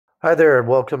Hi there, and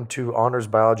welcome to Honors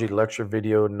Biology lecture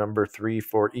video number 3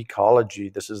 for ecology.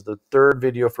 This is the third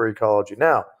video for ecology.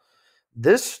 Now,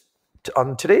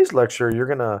 on today's lecture, you're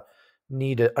gonna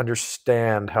need to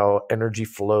understand how energy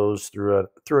flows through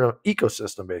an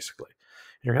ecosystem. Basically,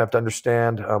 you're gonna have to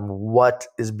understand what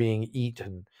is being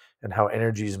eaten and how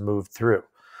energy is moved through.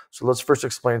 So let's first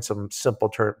explain some simple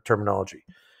terminology.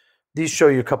 These show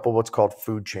you a couple of what's called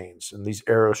food chains, and these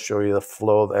arrows show you the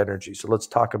flow of energy. So let's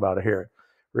talk about it here.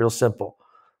 Real simple.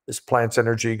 This plant's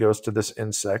energy goes to this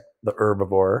insect, the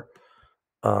herbivore.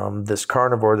 This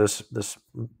carnivore, this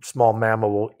small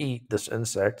mammal will eat this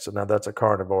insect, so now that's a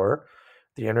carnivore.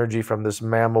 The energy from this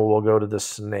mammal will go to the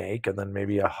snake, and then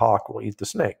maybe a hawk will eat the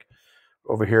snake.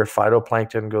 Over here,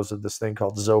 phytoplankton goes to this thing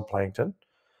called zooplankton.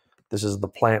 This is the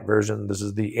plant version. This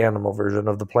is the animal version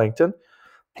of the plankton.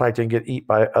 Plankton get eaten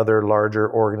by other larger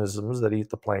organisms that eat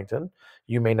the plankton.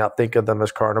 You may not think of them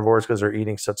as carnivores because they're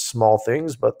eating such small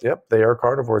things, but yep, they are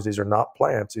carnivores. These are not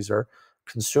plants. These are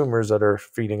consumers that are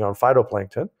feeding on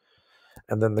phytoplankton.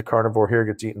 And then the carnivore here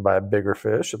gets eaten by a bigger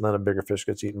fish, and then a bigger fish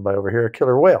gets eaten by over here a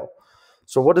killer whale.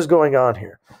 So what is going on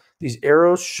here? These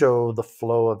arrows show the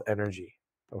flow of energy,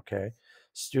 okay?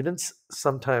 Students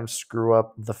sometimes screw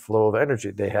up the flow of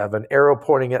energy. They have an arrow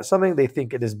pointing at something, they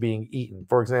think it is being eaten.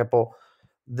 For example,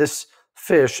 this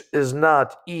fish is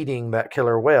not eating that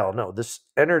killer whale. No, this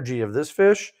energy of this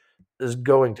fish is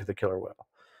going to the killer whale.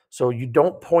 So you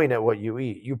don't point at what you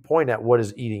eat, you point at what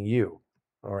is eating you.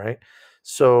 All right.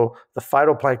 So the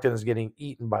phytoplankton is getting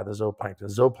eaten by the zooplankton. The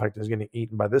zooplankton is getting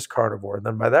eaten by this carnivore, and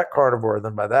then by that carnivore, and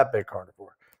then by that big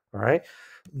carnivore. All right.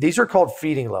 These are called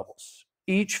feeding levels.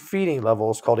 Each feeding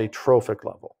level is called a trophic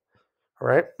level. All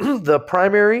right. The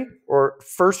primary or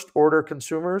first order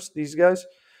consumers, these guys,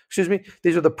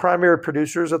 these are the primary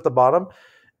producers at the bottom.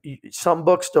 Some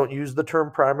books don't use the term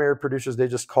primary producers, they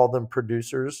just call them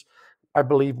producers. I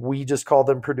believe we just call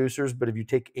them producers, but if you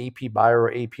take AP Bio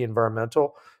or AP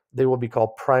Environmental, they will be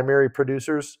called primary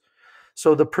producers.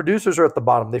 So the producers are at the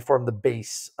bottom, they form the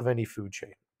base of any food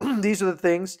chain. These are the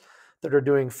things that are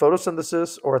doing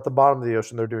photosynthesis, or at the bottom of the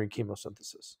ocean, they're doing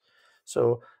chemosynthesis.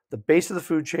 So the base of the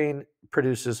food chain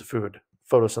produces food,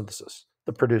 photosynthesis,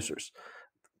 the producers.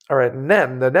 All right, and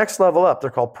then the next level up, they're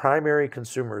called primary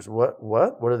consumers. What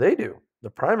do they do? The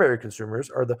primary consumers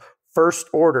are the first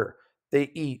order.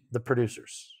 They eat the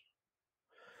producers.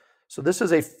 So this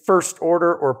is a first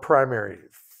order or primary.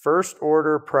 First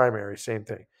order, primary, same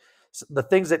thing. So the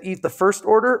things that eat the first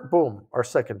order, boom, are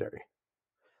secondary.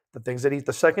 The things that eat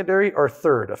the secondary are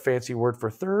third, a fancy word for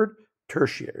third,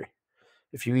 tertiary.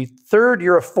 If you eat third,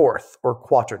 you're a fourth or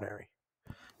quaternary.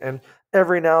 And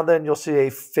every now and then you'll see a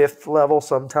fifth level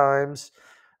sometimes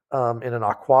in an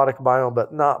aquatic biome,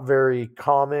 but not very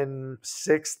common.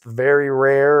 Sixth, very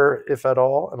rare, if at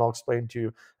all. And I'll explain to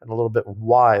you in a little bit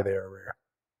why they are rare.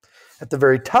 At the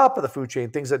very top of the food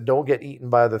chain, things that don't get eaten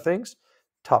by other things,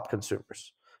 top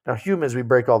consumers. Now, humans, we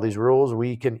break all these rules.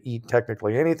 We can eat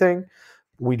technically anything.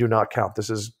 We do not count.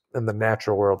 This is in the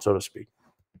natural world, so to speak.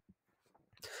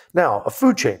 Now, a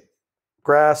food chain,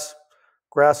 grass,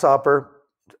 grasshopper,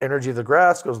 energy of the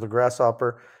grass goes to the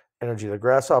grasshopper, energy of the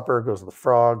grasshopper goes to the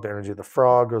frog, the energy of the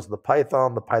frog goes to the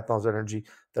python's energy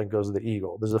then goes to the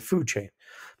eagle. There's a food chain.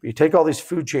 But you take all these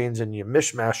food chains and you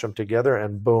mishmash them together,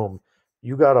 and boom,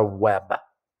 you got a web.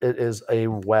 It is a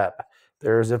web.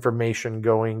 There's information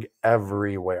going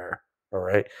everywhere. All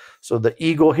right. So the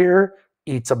eagle here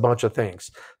eats a bunch of things.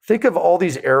 Think of all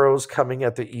these arrows coming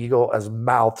at the eagle as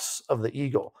mouths of the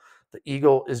eagle. The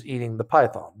eagle is eating the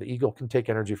python. The eagle can take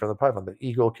energy from the python. The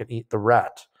eagle can eat the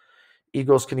rat.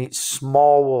 Eagles can eat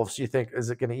small wolves. You think, is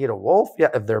it going to eat a wolf? Yeah.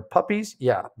 If they're puppies,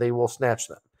 yeah, they will snatch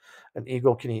them. An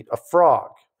eagle can eat a frog.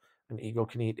 An eagle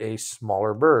can eat a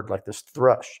smaller bird like this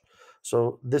thrush.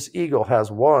 So this eagle has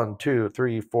 1, 2,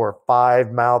 3, 4,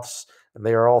 5 mouths, and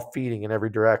they are all feeding in every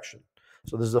direction.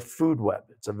 So this is a food web.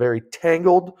 It's a very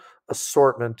tangled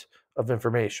assortment of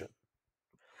information.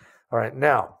 All right,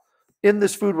 now, in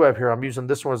this food web here, I'm using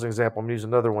this one as an example. I'm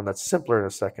using another one that's simpler in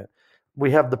a second.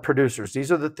 We have the producers.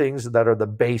 These are the things that are the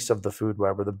base of the food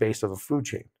web or the base of a food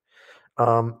chain.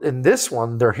 In this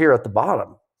one, they're here at the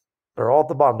bottom. They're all at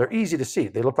the bottom. They're easy to see.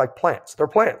 They look like plants. They're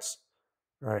plants.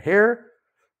 Right here,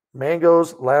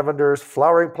 mangoes, lavenders,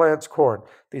 flowering plants, corn.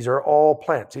 These are all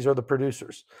plants. These are the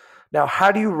producers. Now,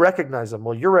 how do you recognize them?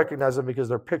 Well, you recognize them because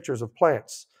they're pictures of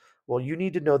plants. Well, you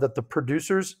need to know that the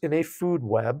producers in a food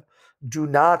web do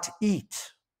not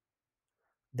eat.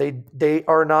 They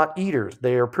are not eaters.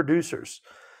 They are producers.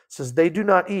 Since they do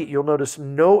not eat, you'll notice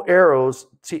no arrows.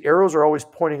 See, arrows are always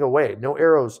pointing away. No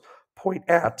arrows point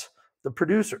at the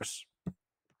producers.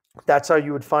 That's how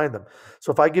you would find them.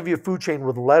 So if I give you a food chain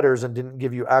with letters and didn't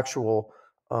give you actual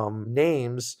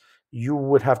names, you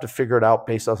would have to figure it out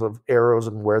based off of arrows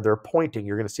and where they're pointing.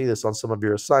 You're going to see this on some of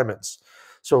your assignments.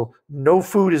 So no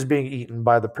food is being eaten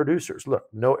by the producers. Look,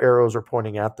 no arrows are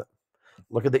pointing at them.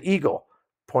 Look at the eagle,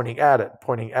 pointing at it,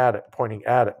 pointing at it, pointing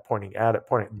at it, pointing at it,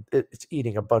 pointing. It's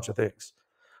eating a bunch of things.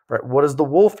 Right? What does the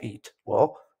wolf eat?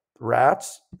 Well,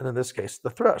 rats, and in this case, the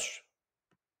thrush.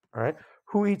 All right.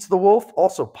 Who eats the wolf?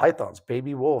 Also pythons,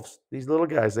 baby wolves. These little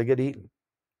guys, they get eaten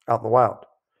out in the wild.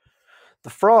 The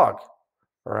frog.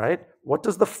 All right. What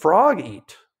does the frog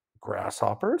eat?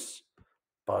 Grasshoppers,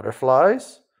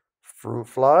 butterflies, fruit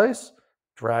flies,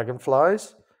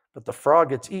 dragonflies. But the frog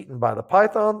gets eaten by the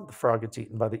python, the frog gets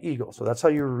eaten by the eagle. So that's how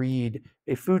you read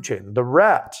a food chain. The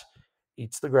rat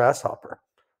eats the grasshopper.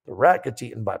 The rat gets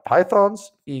eaten by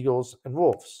pythons, eagles, and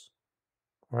wolves.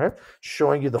 All right,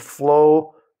 showing you the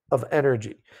flow of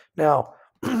energy. Now,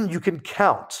 you can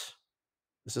count.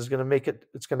 This is going to make it,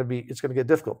 it's going to get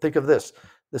difficult. Think of this.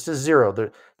 This is zero.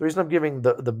 The reason I'm giving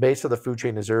the base of the food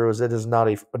chain is zero is it is not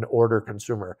an order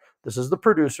consumer. This is the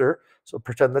producer. So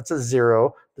pretend that's a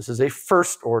zero. This is a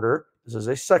first order. This is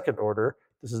a second order.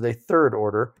 This is a third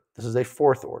order. This is a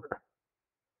fourth order.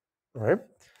 All right.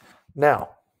 Now,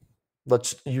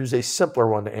 let's use a simpler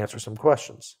one to answer some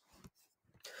questions.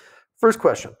 First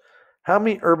question. How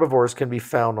many herbivores can be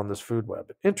found on this food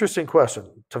web? Interesting question.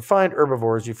 To find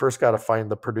herbivores, you first got to find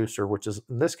the producer, which is,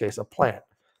 in this case, a plant.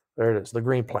 There it is, the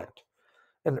green plant.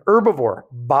 An herbivore,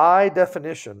 by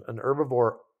definition, an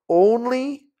herbivore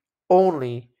only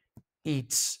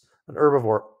eats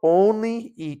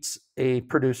a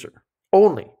producer.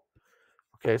 Only.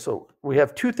 Okay, so we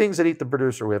have two things that eat the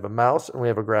producer. We have a mouse and we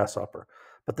have a grasshopper.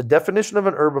 But the definition of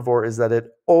an herbivore is that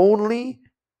it only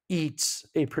eats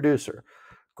a producer.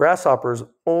 Grasshoppers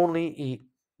only eat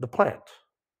the plant.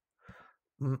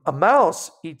 A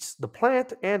mouse eats the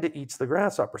plant and it eats the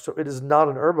grasshopper. So it is not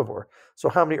an herbivore. So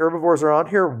how many herbivores are on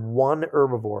here? One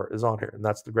herbivore is on here, and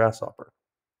that's the grasshopper.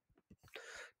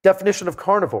 Definition of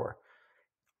carnivore.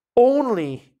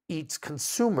 Only eats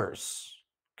consumers.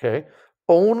 Okay?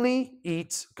 Only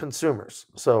eats consumers.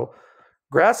 So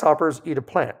grasshoppers eat a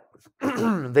plant.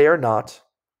 They are not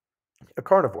a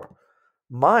carnivore.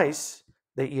 Mice,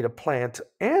 they eat a plant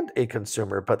and a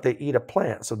consumer, but they eat a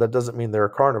plant. So that doesn't mean they're a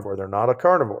carnivore. They're not a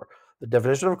carnivore. The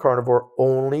definition of carnivore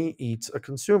only eats a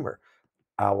consumer.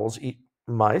 Owls eat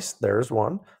mice. There's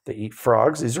one. They eat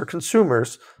frogs. These are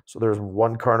consumers. So there's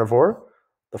one carnivore.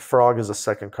 The frog is a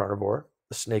second carnivore.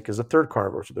 The snake is a third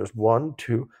carnivore. So there's 1,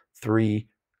 2, 3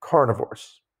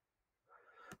 carnivores.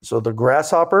 So the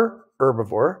grasshopper,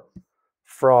 herbivore.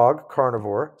 Frog,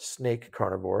 carnivore. Snake,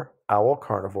 carnivore. Owl,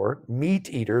 carnivore. Meat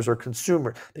eaters or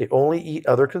consumer. They only eat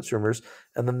other consumers.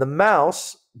 And then the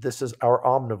mouse, this is our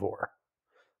omnivore.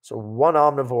 So one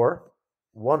omnivore,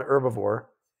 one herbivore,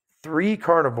 3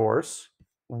 carnivores,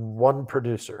 1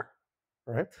 producer.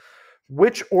 Right?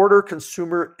 Which order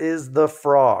consumer is the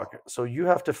frog? So you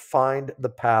have to find the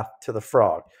path to the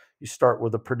frog. You start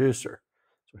with the producer.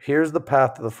 So here's the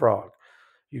path to the frog.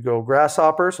 You go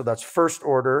grasshopper, so that's first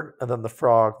order, and then the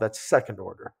frog, that's second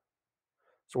order.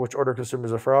 So which order consumer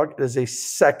is a frog? It is a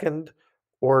second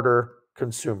order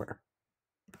consumer.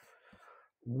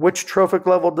 Which trophic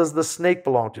level does the snake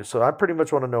belong to? So I pretty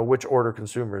much want to know which order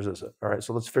consumers is it. All right,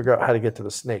 so let's figure out how to get to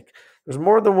the snake. There's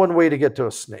more than one way to get to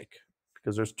a snake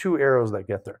because there's 2 arrows that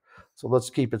get there. So let's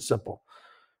keep it simple.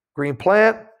 Green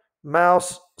plant,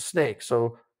 mouse, snake.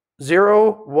 So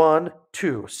 0, 1,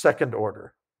 2, second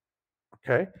order.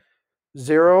 Okay.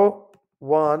 0,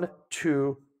 1,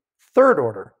 2, third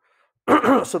order.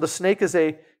 So the snake is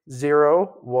a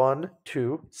 0, 1,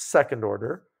 2, second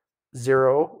order.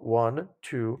 0, 1,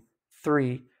 2,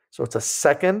 3. So it's a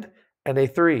second and a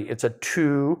 3. It's a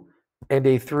 2 and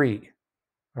a 3.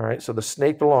 All right. So the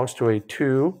snake belongs to a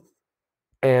 2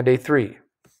 and a 3.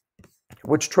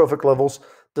 Which trophic levels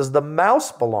does the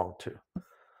mouse belong to?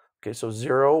 Okay. So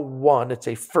 0, 1, it's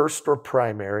a first or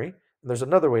primary. And there's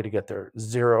another way to get there.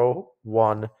 0,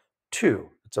 1, 2.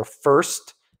 It's a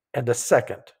first and a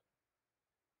second.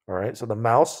 All right. So the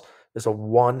mouse is a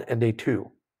 1 and a 2.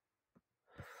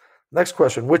 Next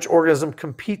question. Which organism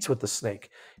competes with the snake?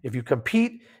 If you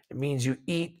compete, it means you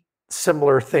eat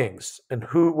similar things. And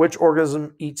which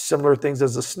organism eats similar things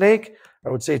as the snake? I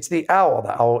would say it's the owl.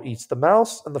 The owl eats the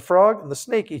mouse and the frog, and the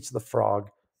snake eats the frog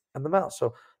and the mouse.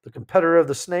 So the competitor of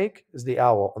the snake is the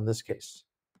owl in this case.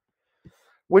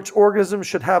 Which organism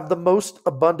should have the most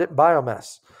abundant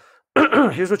biomass?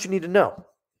 Here's what you need to know.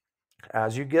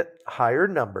 As you get higher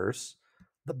numbers,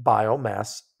 the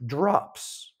biomass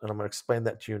drops. And I'm going to explain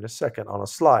that to you in a second on a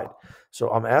slide. So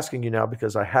I'm asking you now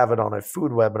because I have it on a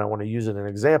food web and I want to use it in an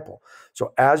example.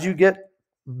 So as you get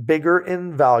bigger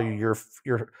in value,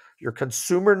 your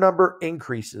consumer number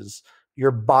increases,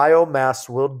 your biomass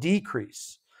will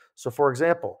decrease. So for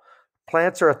example,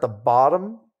 plants are at the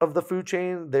bottom of the food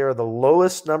chain. They are the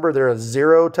lowest number. They're a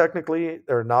zero technically.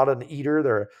 They're not an eater.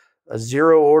 They're a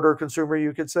zero order consumer,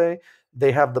 you could say.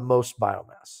 They have the most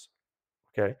biomass.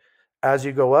 Okay. As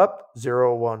you go up,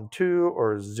 0, 1, 2,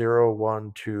 or 0,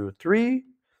 1, 2, 3.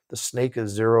 The snake is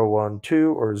 0, 1,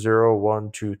 2, or 0,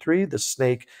 1, 2, 3. The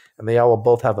snake and the owl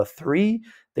both have a 3.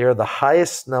 They are the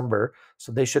highest number,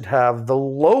 so they should have the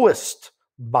lowest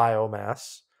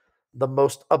biomass. The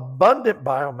most abundant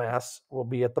biomass will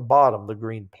be at the bottom, the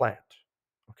green plant.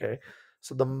 Okay.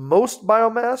 So the most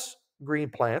biomass, green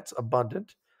plants,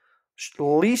 abundant.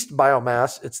 Least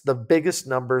biomass, it's the biggest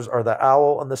numbers are the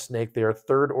owl and the snake. They are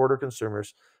third order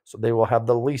consumers, so they will have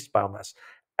the least biomass.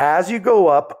 As you go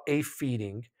up a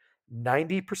feeding,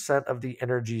 90% of the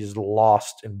energy is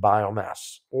lost in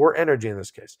biomass or energy in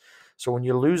this case. So when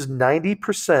you lose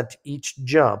 90% each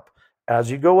jump,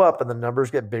 as you go up and the numbers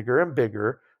get bigger and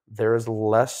bigger, there is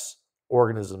less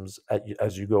organisms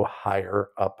as you go higher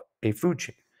up a food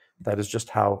chain. That is just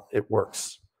how it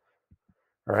works.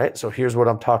 All right, so here's what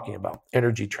I'm talking about: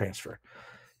 energy transfer.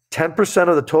 10%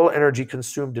 of the total energy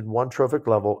consumed in one trophic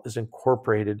level is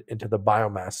incorporated into the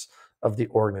biomass of the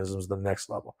organisms the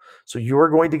next level. So you are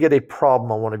going to get a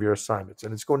problem on one of your assignments,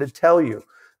 and it's going to tell you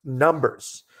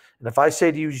numbers. And if I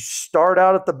say to you, start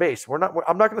out at the base, I'm not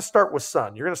going to start with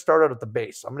sun. You're going to start out at the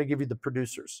base. I'm going to give you the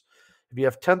producers. If you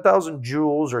have 10,000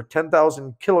 joules or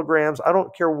 10,000 kilograms, I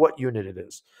don't care what unit it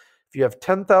is. If you have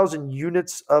 10,000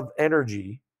 units of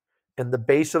energy in the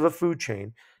base of a food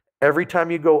chain, every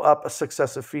time you go up a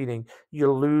successive feeding,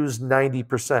 you lose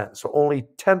 90%. So only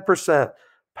 10%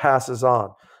 passes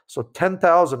on. So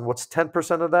 10,000, what's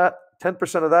 10% of that?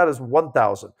 10% of that is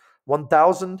 1,000.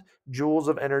 1,000 joules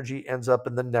of energy ends up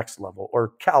in the next level, or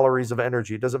calories of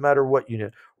energy. It doesn't matter what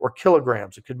unit, or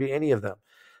kilograms. It could be any of them.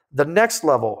 The next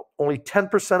level, only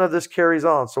 10% of this carries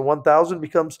on. So 1,000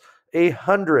 becomes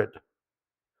 100.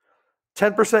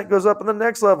 10% goes up in the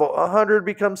next level. 100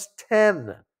 becomes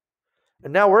 10.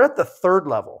 And now we're at the third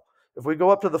level. If we go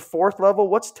up to the fourth level,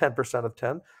 what's 10% of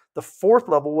 10? The fourth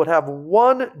level would have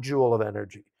 1 joule of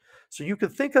energy. So you can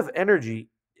think of energy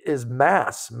as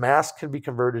mass. Mass can be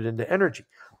converted into energy.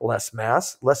 Less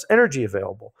mass, less energy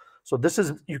available. So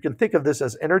you can think of this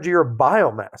as energy or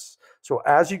biomass. So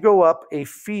as you go up a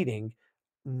feeding,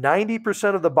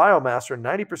 90% of the biomass or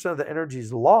 90% of the energy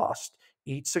is lost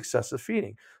each successive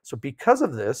feeding. So because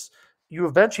of this, you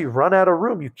eventually run out of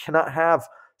room. You cannot have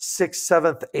 6th,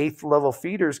 7th, 8th level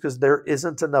feeders because there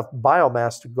isn't enough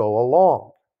biomass to go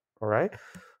along. All right.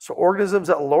 So organisms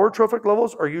at lower trophic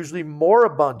levels are usually more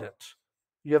abundant.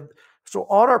 So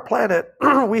on our planet,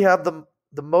 we have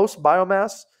the most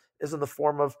biomass is in the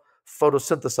form of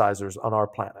photosynthesizers on our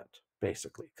planet,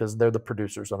 basically, because they're the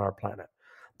producers on our planet.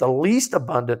 The least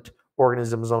abundant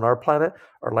organisms on our planet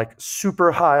are like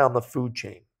super high on the food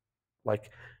chain,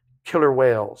 like killer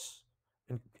whales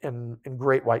and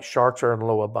great white sharks are in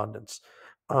low abundance.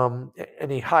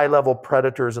 Any high level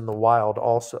predators in the wild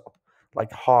also,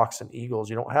 like hawks and eagles,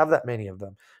 you don't have that many of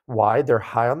them. Why? They're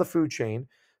high on the food chain,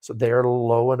 so they are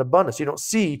low in abundance. You don't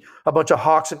see a bunch of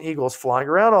hawks and eagles flying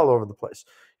around all over the place.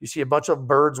 You see a bunch of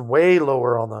birds way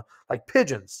lower on the, like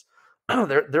pigeons.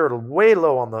 they're way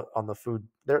low on the food.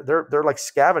 They're like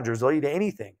scavengers. They'll eat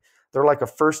anything. They're like a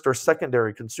first or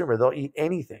secondary consumer. They'll eat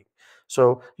anything.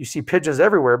 So you see pigeons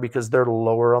everywhere because they're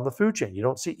lower on the food chain. You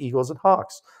don't see eagles and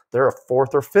hawks. They're a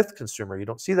 4th or 5th consumer. You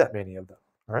don't see that many of them.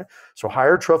 All right. So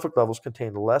higher trophic levels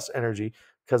contain less energy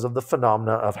because of the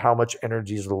phenomena of how much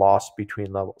energy is lost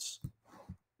between levels.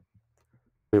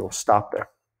 We will stop there.